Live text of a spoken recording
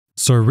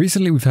So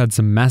recently we've had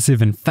some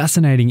massive and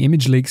fascinating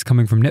image leaks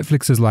coming from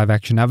Netflix's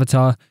live-action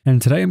Avatar, and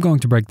today I'm going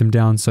to break them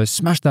down, so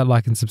smash that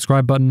like and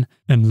subscribe button,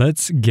 and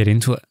let's get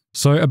into it.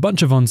 So a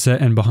bunch of on-set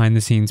and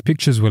behind-the-scenes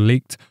pictures were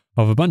leaked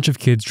of a bunch of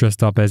kids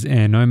dressed up as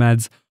air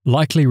nomads,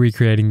 likely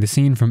recreating the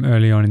scene from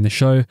early on in the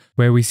show,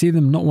 where we see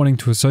them not wanting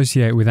to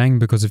associate with Aang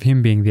because of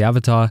him being the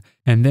Avatar,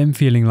 and them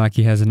feeling like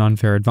he has an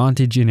unfair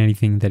advantage in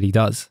anything that he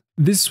does.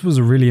 This was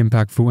a really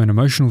impactful and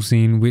emotional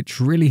scene which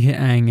really hit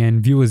Aang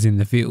and viewers in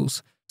the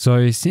feels.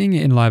 So seeing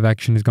it in live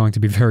action is going to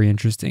be very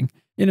interesting.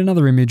 In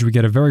another image we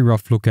get a very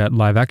rough look at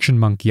live action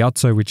Monk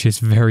Gyatso, which is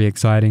very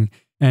exciting,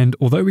 and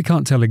although we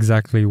can't tell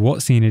exactly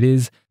what scene it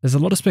is, there's a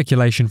lot of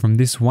speculation from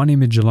this one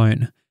image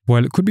alone.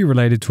 While it could be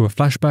related to a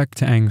flashback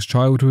to Aang's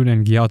childhood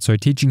and Gyatso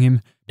teaching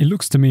him, it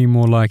looks to me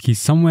more like he's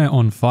somewhere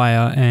on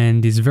fire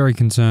and is very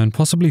concerned,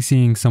 possibly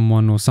seeing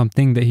someone or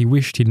something that he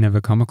wished he'd never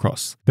come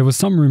across. There were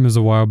some rumors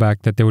a while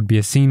back that there would be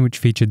a scene which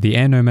featured the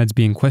air nomads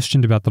being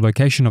questioned about the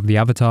location of the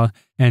Avatar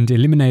and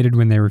eliminated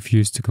when they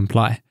refused to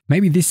comply.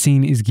 Maybe this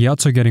scene is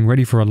Gyatso getting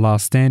ready for a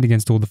last stand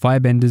against all the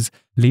firebenders,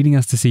 leading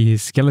us to see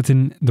his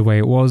skeleton the way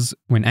it was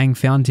when Aang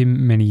found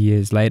him many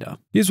years later.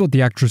 Here's what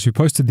the actress who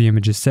posted the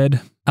images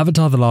said: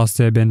 Avatar: The Last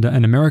Airbender,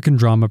 an American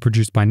drama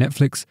produced by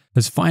Netflix,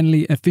 has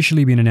finally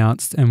officially been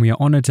announced, and we are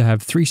honoured to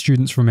have 3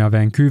 students from our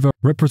Vancouver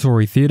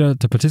Repertory Theatre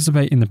to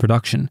participate in the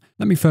production.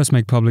 Let me first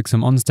make public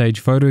some onstage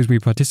photos we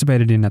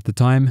participated in at the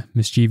time,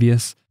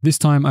 mischievous. This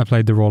time I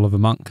played the role of a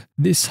monk.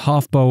 This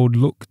half-bowled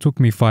look took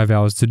me 5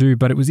 hours to do,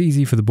 but it was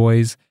easy for the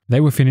boys. They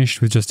were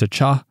finished with just a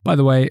cha. By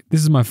the way,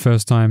 this is my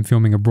first time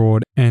filming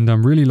abroad, and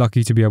I'm really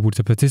lucky to be able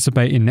to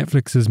participate in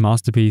Netflix's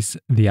masterpiece,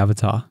 The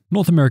Avatar.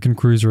 North American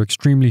crews are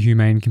extremely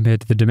humane compared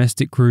to the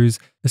domestic crews,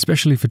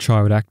 especially for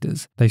child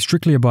actors. They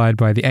strictly abide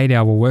by the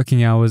 8-hour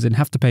working hours and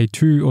have to pay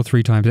 2 or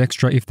 3 times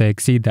extra if they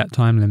exceed that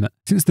time limit.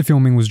 Since the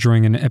filming was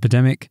during an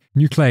epidemic,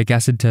 nucleic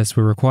acid tests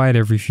were required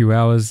every few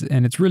hours,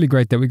 and it's really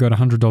great that we got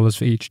 $100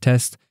 for each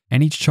test,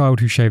 and each child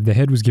who shaved their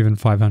head was given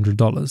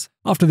 $500.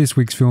 After this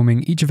week's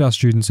filming, each of our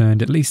students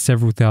earned at least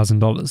several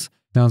 $1,000s.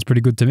 Sounds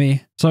pretty good to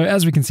me. So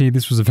as we can see,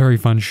 this was a very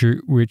fun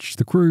shoot, which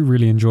the crew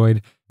really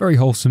enjoyed, very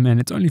wholesome, and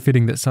it's only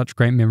fitting that such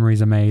great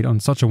memories are made on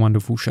such a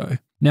wonderful show.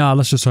 Now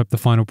let's just hope the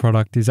final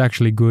product is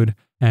actually good,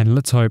 and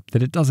let's hope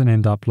that it doesn't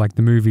end up like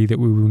the movie that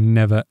we will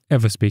never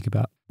ever speak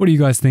about. What do you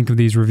guys think of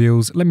these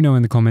reveals? Let me know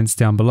in the comments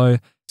down below.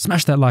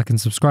 Smash that like and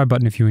subscribe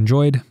button if you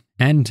enjoyed.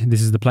 And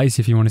this is the place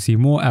if you want to see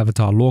more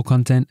Avatar lore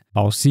content.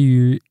 I'll see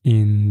you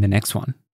in the next one.